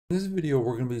In this video,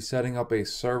 we're going to be setting up a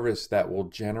service that will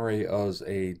generate us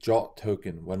a JWT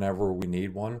token whenever we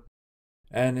need one.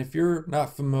 And if you're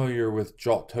not familiar with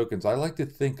JWT tokens, I like to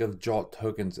think of JWT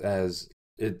tokens as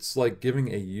it's like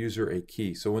giving a user a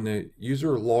key. So when the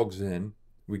user logs in,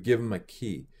 we give them a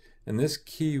key. And this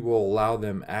key will allow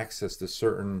them access to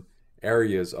certain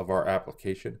areas of our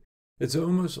application. It's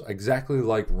almost exactly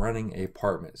like renting an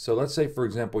apartment. So let's say, for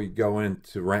example, you go in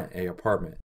to rent an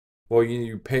apartment. Well,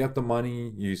 you pay up the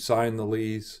money, you sign the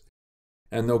lease,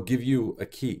 and they'll give you a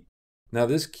key. Now,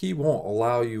 this key won't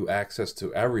allow you access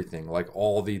to everything, like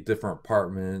all the different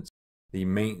apartments, the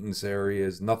maintenance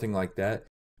areas, nothing like that.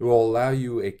 It will allow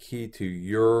you a key to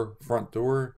your front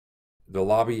door, the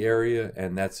lobby area,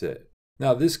 and that's it.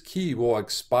 Now, this key will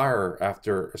expire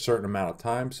after a certain amount of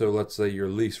time. So let's say your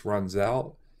lease runs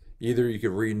out. Either you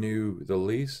could renew the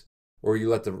lease, or you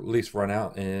let the lease run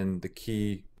out and the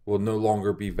key will no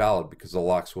longer be valid because the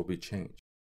locks will be changed.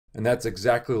 And that's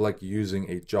exactly like using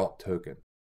a JWT token.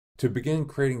 To begin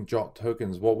creating JWT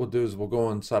tokens, what we'll do is we'll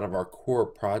go inside of our core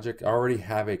project. I already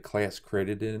have a class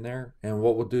created in there. And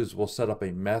what we'll do is we'll set up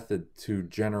a method to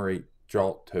generate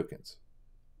JWT tokens.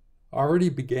 I already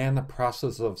began the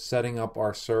process of setting up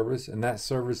our service, and that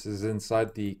service is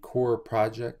inside the core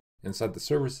project, inside the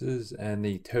services and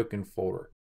the token folder.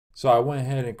 So I went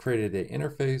ahead and created an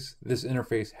interface. This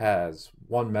interface has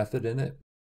one method in it.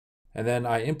 And then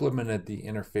I implemented the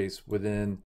interface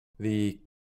within the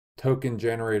token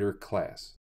generator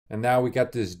class. And now we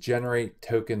got this generate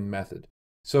token method.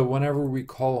 So whenever we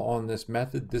call on this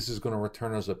method, this is going to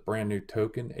return us a brand new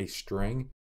token, a string.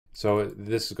 So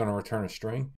this is going to return a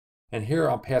string. And here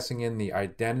I'm passing in the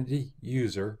identity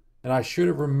user. And I should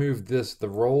have removed the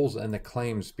roles and the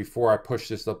claims before I push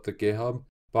this up to GitHub.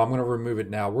 But I'm going to remove it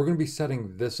now. We're going to be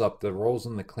setting this up, the roles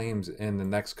and the claims, in the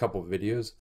next couple of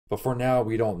videos. But for now,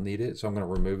 we don't need it, so I'm going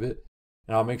to remove it.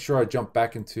 And I'll make sure I jump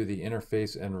back into the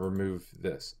interface and remove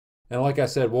this. And like I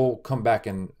said, we'll come back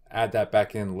and add that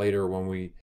back in later when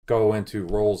we go into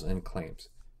roles and claims.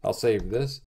 I'll save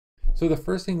this. So the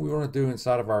first thing we want to do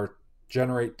inside of our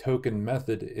generate token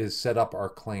method is set up our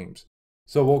claims.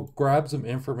 So we'll grab some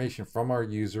information from our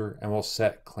user and we'll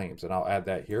set claims. And I'll add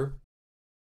that here.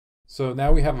 So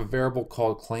now we have a variable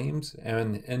called claims,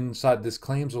 and inside this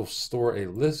claims we'll store a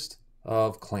list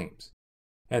of claims.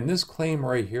 And this claim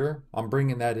right here, I'm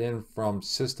bringing that in from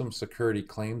system security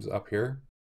claims up here.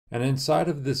 And inside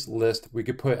of this list, we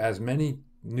could put as many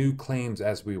new claims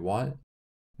as we want.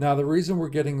 Now the reason we're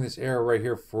getting this error right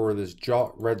here for this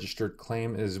JWT registered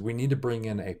claim is we need to bring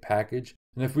in a package.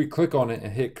 And if we click on it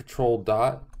and hit Control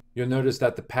dot, you'll notice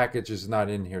that the package is not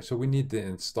in here. So we need to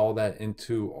install that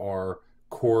into our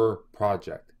core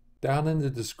project. Down in the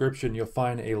description, you'll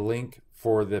find a link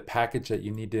for the package that you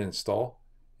need to install.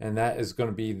 And that is going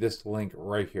to be this link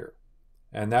right here.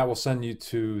 And that will send you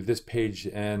to this page,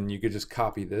 and you could just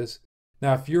copy this.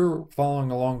 Now, if you're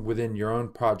following along within your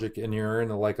own project and you're in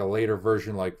like a later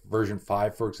version, like version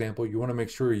 5, for example, you want to make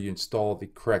sure you install the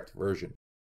correct version.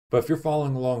 But if you're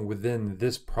following along within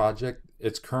this project,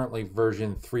 it's currently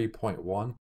version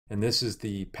 3.1, and this is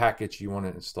the package you want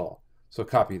to install. So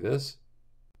copy this.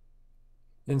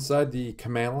 Inside the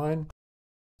command line,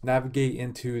 navigate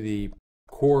into the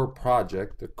core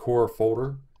project, the core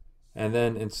folder, and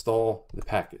then install the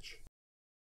package.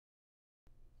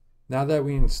 Now that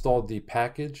we installed the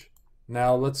package,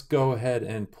 now let's go ahead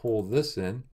and pull this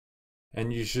in,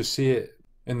 and you should see it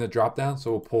in the dropdown,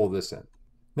 so we'll pull this in.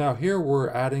 Now here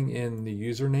we're adding in the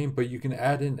username, but you can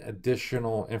add in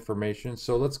additional information,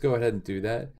 so let's go ahead and do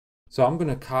that. So I'm going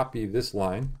to copy this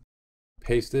line,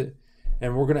 paste it,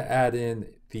 and we're going to add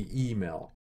in the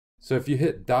email. So if you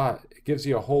hit dot, it gives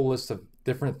you a whole list of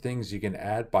different things you can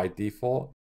add by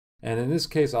default. And in this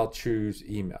case, I'll choose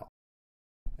email.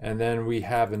 And then we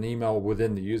have an email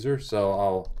within the user, so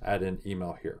I'll add an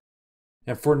email here.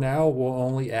 And for now, we'll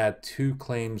only add 2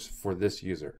 claims for this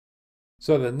user.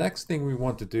 So the next thing we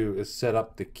want to do is set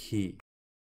up the key.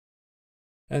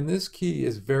 And this key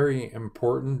is very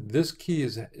important. This key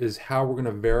is how we're going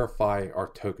to verify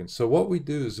our token. So what we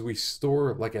do is we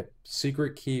store like a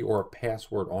secret key or a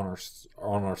password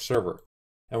on our server.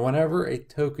 And whenever a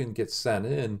token gets sent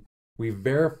in, we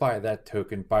verify that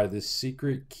token by this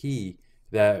secret key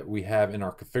that we have in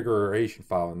our configuration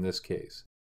file in this case.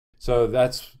 So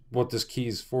that's what this key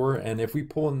is for. And if we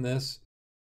pull in this,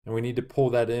 and we need to pull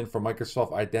that in from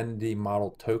Microsoft Identity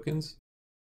Model Tokens,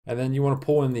 and then you want to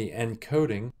pull in the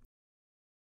encoding,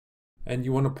 and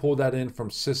you want to pull that in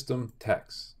from system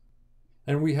text.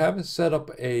 And we haven't set up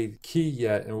a key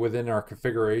yet within our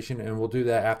configuration, and we'll do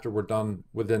that after we're done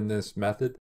within this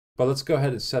method. But let's go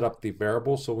ahead and set up the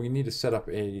variable. So we need to set up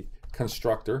a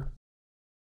constructor.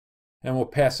 And we'll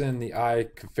pass in the I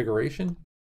configuration.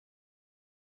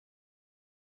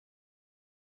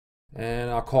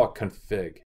 And I'll call it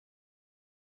config.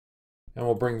 And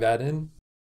we'll bring that in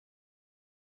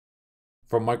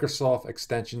from Microsoft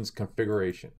Extensions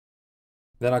configuration.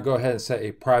 Then I'll go ahead and set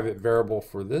a private variable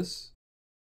for this.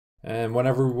 And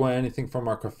whenever we want anything from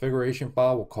our configuration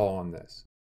file, we'll call on this.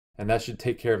 And that should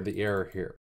take care of the error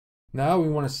here. Now we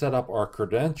want to set up our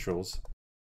credentials.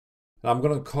 And I'm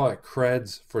going to call it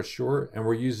creds for short. And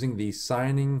we're using the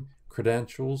signing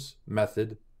credentials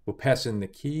method. We'll pass in the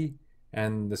key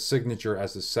and the signature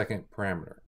as the second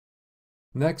parameter.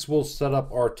 Next, we'll set up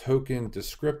our token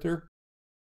descriptor.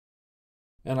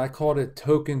 And I called it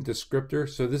token descriptor.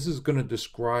 So this is going to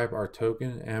describe our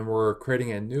token, and we're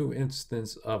creating a new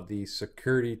instance of the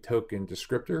security token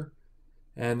descriptor.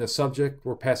 And the subject,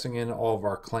 we're passing in all of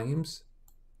our claims.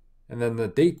 And then the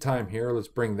date time here, let's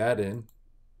bring that in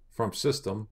from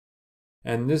system.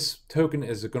 And this token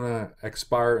is going to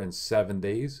expire in 7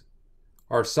 days.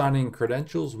 Our signing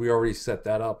credentials, we already set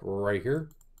that up right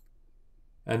here.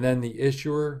 And then the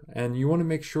issuer, and you want to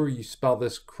make sure you spell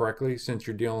this correctly since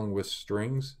you're dealing with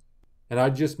strings. And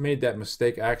I just made that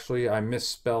mistake. Actually, I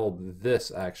misspelled this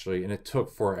actually, and it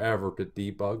took forever to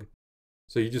debug.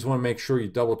 So you just want to make sure you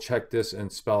double check this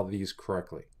and spell these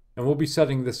correctly. And we'll be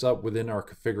setting this up within our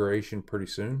configuration pretty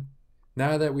soon.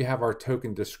 Now that we have our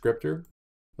token descriptor,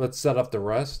 let's set up the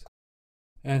rest.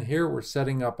 And here we're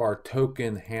setting up our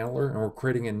token handler, and we're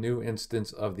creating a new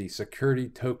instance of the security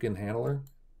token handler.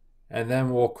 And then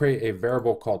we'll create a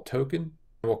variable called token.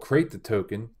 We'll create the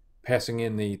token, passing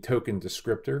in the token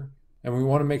descriptor. And we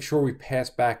want to make sure we pass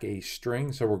back a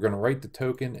string. So we're going to write the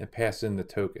token and pass in the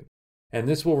token. And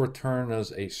this will return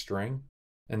us a string.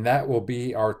 And that will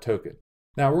be our token.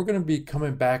 Now we're going to be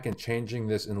coming back and changing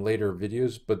this in later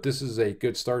videos, but this is a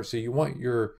good start. So you want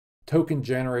your token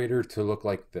generator to look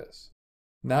like this.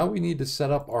 Now we need to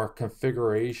set up our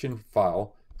configuration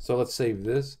file. So let's save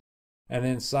this. And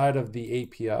inside of the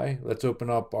API, let's open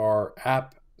up our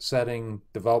app setting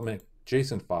development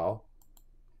JSON file.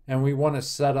 And we want to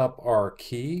set up our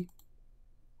key,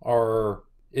 our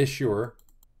issuer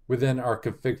within our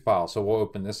config file. So we'll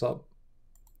open this up.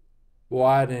 We'll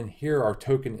add in here our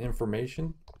token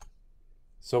information.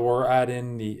 So we'll add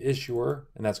in the issuer,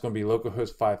 and that's going to be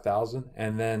localhost 5000,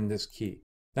 and then this key.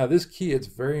 Now this key, it's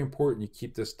very important you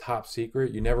keep this top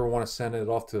secret. You never want to send it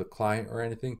off to the client or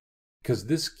anything, because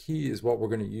this key is what we're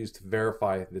going to use to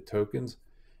verify the tokens.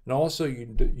 And also you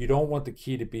don't want the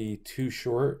key to be too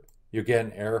short. You'll get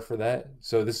an error for that.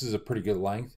 So this is a pretty good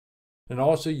length. And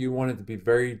also you want it to be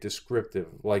very descriptive.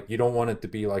 Like you don't want it to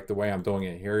be like the way I'm doing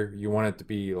it here. You want it to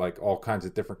be like all kinds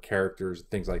of different characters,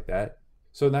 things like that.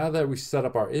 So now that we set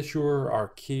up our issuer, our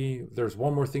key, there's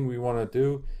one more thing we want to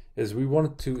do is we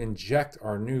want to inject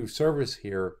our new service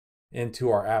here into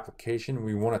our application.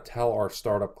 We want to tell our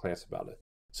startup class about it.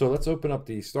 So let's open up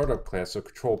the startup class. So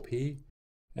Control P,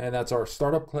 and that's our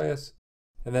startup class.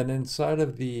 And then inside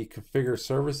of the configure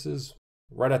services,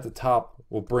 right at the top,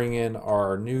 we'll bring in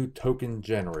our new token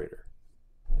generator.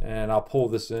 And I'll pull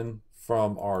this in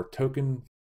from our token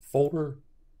folder,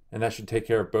 and that should take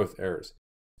care of both errors.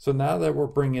 So now that we're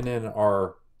bringing in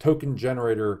our token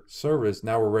generator service,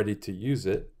 now we're ready to use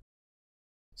it.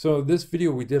 So this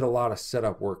video, we did a lot of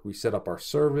setup work. We set up our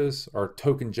service, our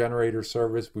token generator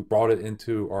service. We brought it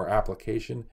into our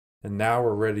application, and now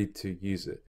we're ready to use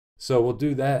it. So we'll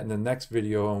do that in the next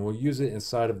video, and we'll use it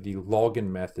inside of the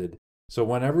login method. So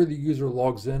whenever the user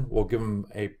logs in, we'll give them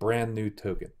a brand new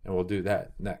token, and we'll do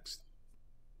that next.